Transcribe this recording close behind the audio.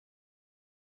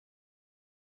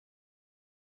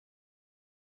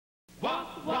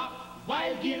Wop, wop,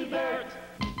 wild Gilbert.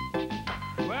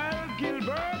 Well,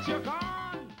 Gilbert, you're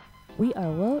gone. We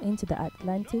are well into the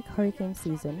Atlantic hurricane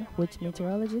season, which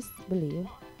meteorologists believe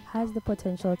has the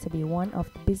potential to be one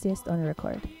of the busiest on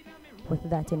record. With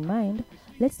that in mind,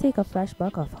 let's take a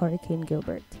flashback of Hurricane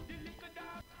Gilbert.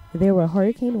 There were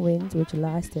hurricane winds which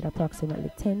lasted approximately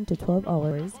 10 to 12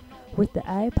 hours, with the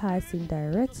eye passing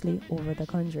directly over the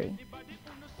country.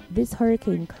 This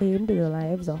hurricane claimed the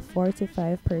lives of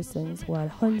 45 persons, while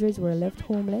hundreds were left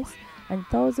homeless and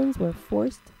thousands were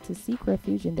forced to seek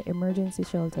refuge in the emergency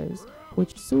shelters,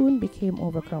 which soon became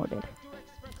overcrowded.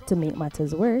 To make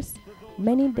matters worse,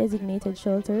 many designated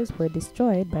shelters were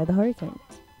destroyed by the hurricanes.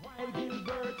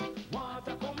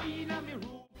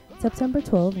 September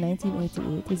 12,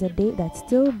 1988 is a date that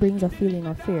still brings a feeling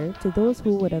of fear to those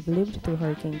who would have lived through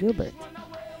Hurricane Gilbert.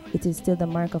 It is still the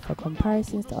mark of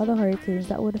comparisons to other hurricanes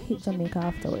that would hit Jamaica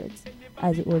afterwards,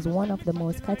 as it was one of the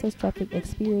most catastrophic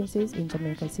experiences in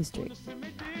Jamaica's history.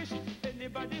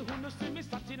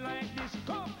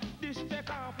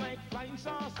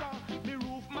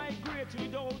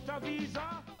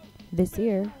 This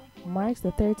year marks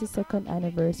the 32nd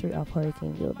anniversary of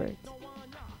Hurricane Gilbert.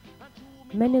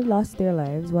 Many lost their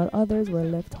lives while others were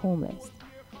left homeless.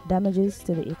 Damages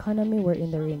to the economy were in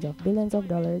the range of billions of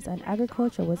dollars and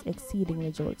agriculture was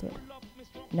exceedingly jolted.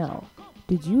 Now,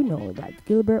 did you know that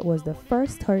Gilbert was the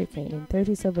first hurricane in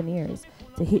 37 years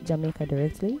to hit Jamaica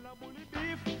directly?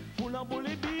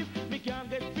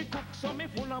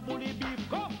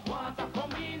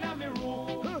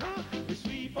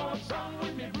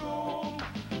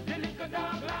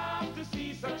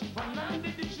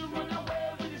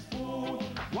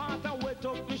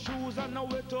 And I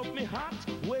wet up me hat,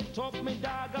 wet up me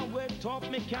dog and wet up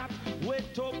me cat,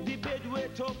 wet up the bed,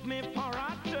 wet up me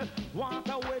parrot.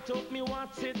 Water wet up me,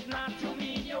 what's it not? You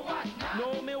mean you what not?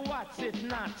 No me what's it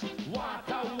not?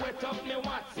 Water wet up me,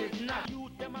 what's it not? You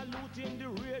them a looting the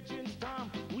raging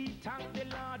storm. We thank the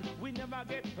Lord, we never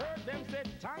get hurt. Them said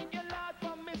thank you Lord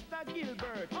for Mr.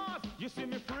 Gilbert. You see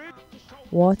me free?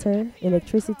 Water,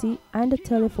 electricity, and the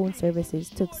telephone services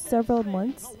took several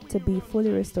months to be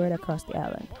fully restored across the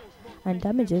island, and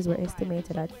damages were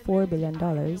estimated at $4 billion,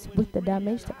 with the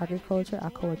damage to agriculture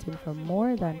accounting for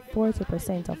more than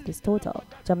 40% of this total.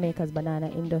 Jamaica's banana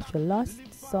industry lost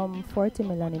some $40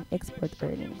 million in export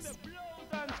earnings.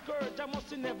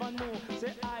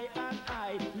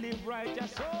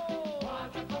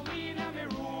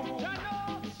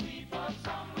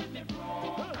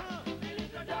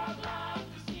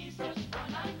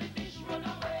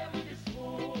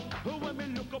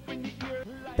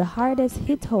 The hardest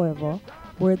hit, however,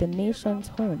 were the nation's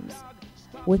homes,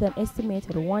 with an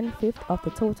estimated 1/5 of the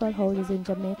total houses in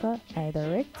Jamaica either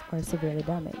wrecked or severely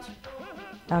damaged.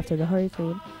 After the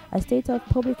hurricane, a state of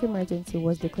public emergency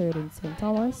was declared in St.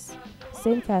 Thomas,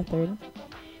 St. Catherine,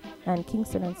 and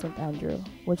Kingston and St. Andrew,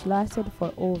 which lasted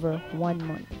for over 1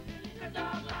 month.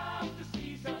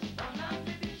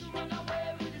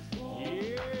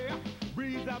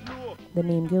 The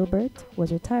name Gilbert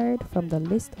was retired from the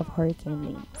list of hurricane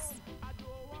names.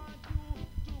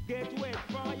 Get wet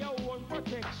for your own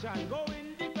protection. Go